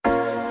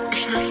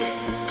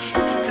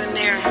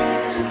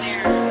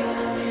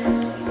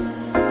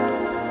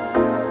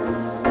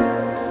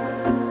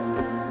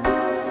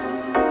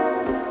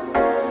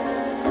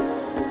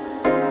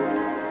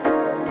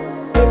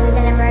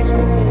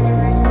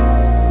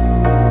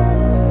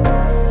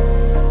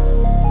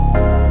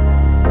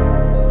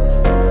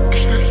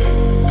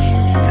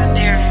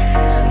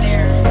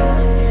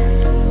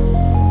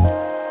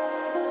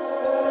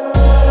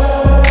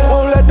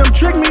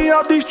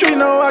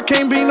I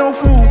can't be no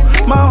fool.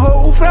 My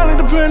whole family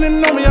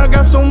depending on me, I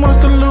got so much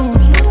to lose.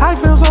 I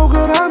feel so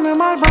good, I'm in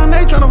my prime,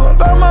 they tryna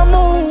fuck up my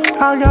mood.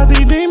 I got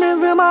these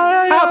demons in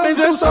my head, I've been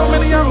through so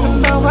many ups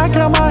and downs. I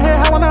kept my head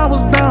high when I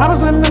was down. I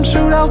was in them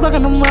shootouts,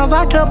 looking them rounds.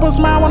 I kept a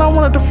smile when I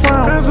wanted to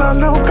frown. Cause I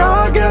know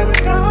God got me,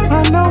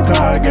 I know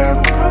God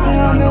got me,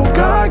 I know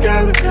God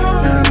got me,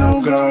 I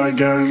know God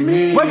got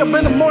me. Wake up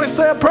in the morning,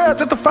 say a prayer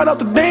just to fight out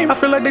the demon. I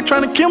feel like they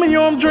tryna kill me,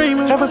 yo, I'm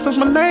dreaming. Ever since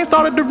my name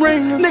started to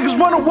ring, niggas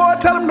want a war,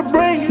 tell them to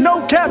bring it. No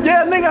cap,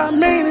 yeah, nigga, I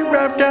mean it.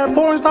 Rap got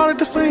boring, started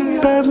to sing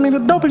it. Pass me the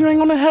dope if you ain't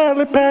gonna have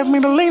it. Pass me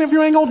the lean if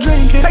you ain't gon'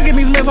 drink it. Taking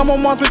these meds, I'm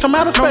on Mars, bitch, I'm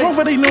out of space. No room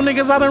for these new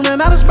niggas, I done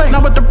ran out of space.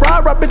 Now with the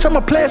bride rap, bitch,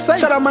 I'ma play it safe.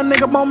 Shout out my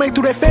nigga, bone made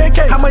through that fair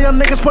case. How my young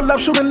niggas pull up,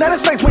 shooting at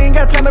his face. We ain't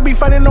got time to be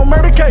fighting no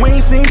murder case. We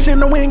ain't seen shit,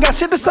 no, we ain't got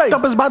shit to say.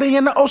 Dump his body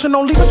in the ocean,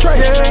 don't leave a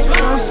trace.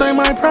 Yeah, I say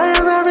my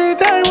prayers every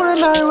day when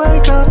I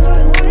wake up.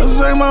 I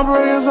say my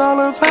prayers all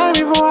the time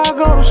before I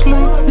go to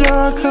sleep.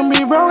 Yeah, I couldn't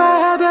be broke, I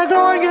had to go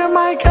and get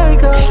my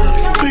cake up.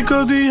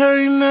 Because these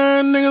hating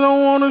ass niggas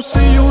don't wanna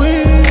see you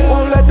win.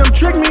 Won't let them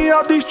trick me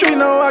out these streets,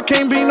 no, I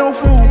can't be no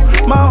fool.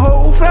 My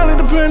whole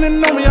family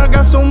depending on me, I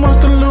got so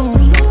much to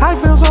lose. I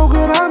feel so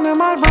good, I'm in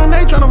my prime,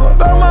 they tryna fuck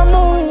up my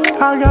mood.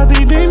 I got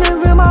these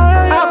demons in my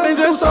head, I've been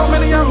through so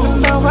many ups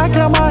and downs. I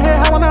kept my head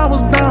high when I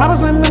was down. I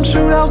was in them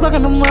shootouts,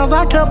 looking them rounds.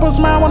 I kept a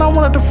smile when I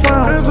wanted to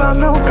frown. Cause I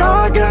know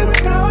God got me,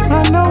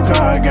 I know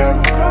God got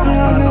me,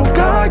 I know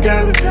God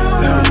got me,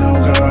 I know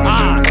God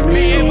got me.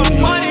 Me and my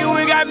money,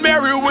 we got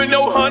married with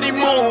no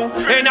honeymoon.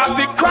 And I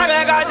spit crack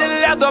like I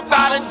just left up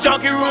out in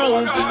junkie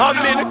room. I'm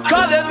in the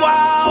colors why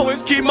I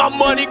always keep my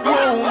money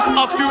groomed.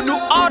 A few new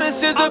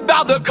artists is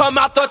about to come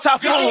out the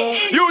typhoon.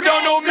 You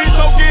don't know me,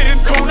 so get in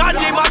tune. I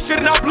did my shit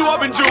and I blew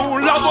up in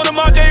June. Lost one of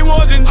my day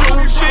was in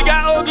June. Shit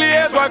got ugly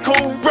as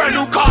raccoon. Brand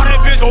new car, that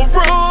bitch go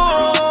vroom.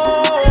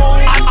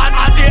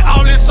 I did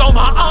all this on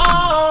my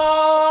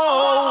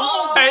own.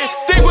 Hey,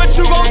 think what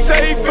you gon'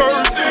 say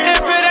first.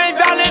 If it ain't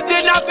valid,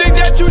 then I think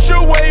that you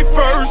should wait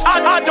first.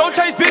 I don't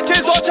chase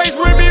bitches or chase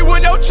Remy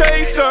with no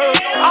chaser.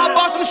 I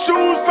bought some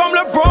shoes from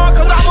LeBron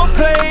cause I'm a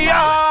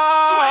player.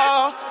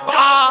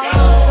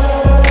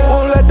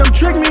 Won't let them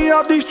trick me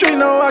out these streets,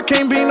 no, I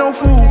can't be no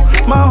fool.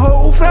 My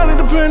whole family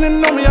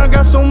depending on me, I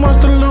got so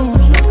much to lose.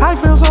 I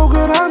feel so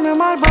good, I'm in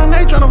my prime,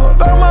 they tryna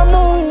fuck up my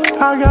mood.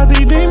 I got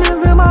these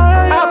demons in my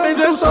head, I've been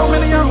through so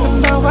many ups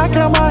and downs. I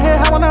kept my head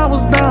high when I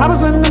was down. I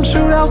was in them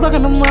shootouts,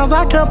 looking them rounds.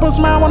 I kept a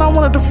smile when I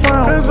wanted to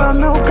frown. Cause I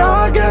know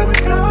God got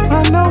me,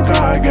 I know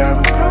God got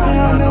me,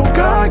 I know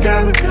God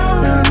got me,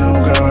 I know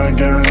God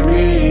got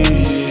me.